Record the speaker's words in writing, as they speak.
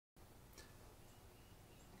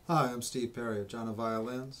Hi, I'm Steve Perry of Jana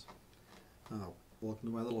Violins. Welcome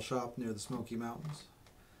to my little shop near the Smoky Mountains.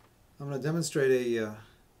 I'm going to demonstrate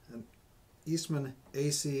an Eastman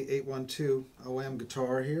AC812 OM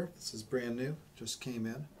guitar here. This is brand new, just came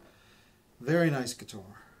in. Very nice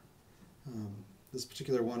guitar. This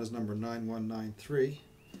particular one is number 9193.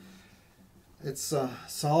 It's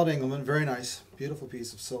solid Engelmann, very nice, beautiful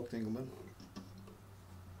piece of silk Engelmann.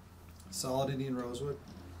 Solid Indian rosewood.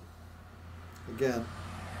 Again,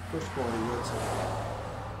 first quality woods.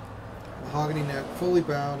 Mahogany neck, fully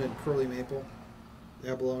bound in curly maple,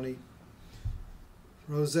 abalone,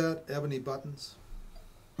 rosette, ebony buttons.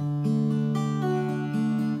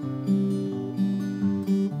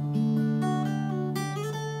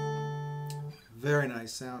 Very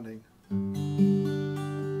nice sounding.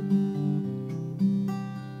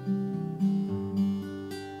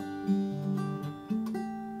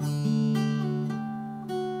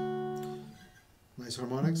 Nice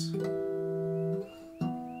harmonics.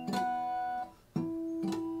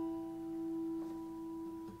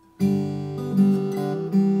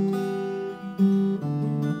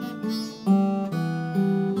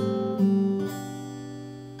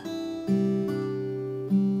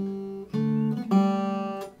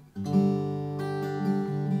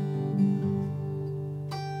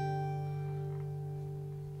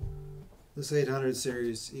 This 800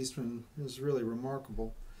 series Eastman is really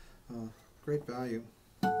remarkable. Great value.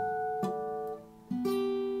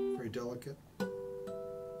 Very delicate.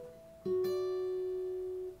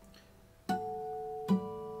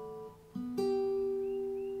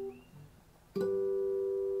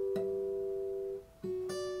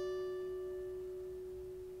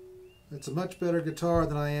 It's a much better guitar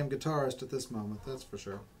than I am guitarist at this moment, that's for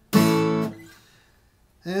sure.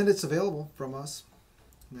 And it's available from us.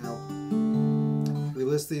 Now, we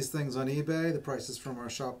list these things on eBay. The prices from our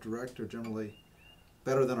shop direct are generally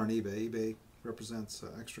better than on eBay. eBay represents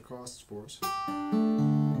extra costs for us.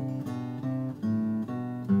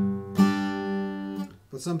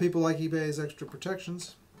 But some people like eBay's extra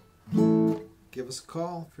protections. Give us a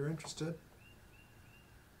call if you're interested.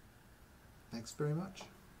 Thanks very much.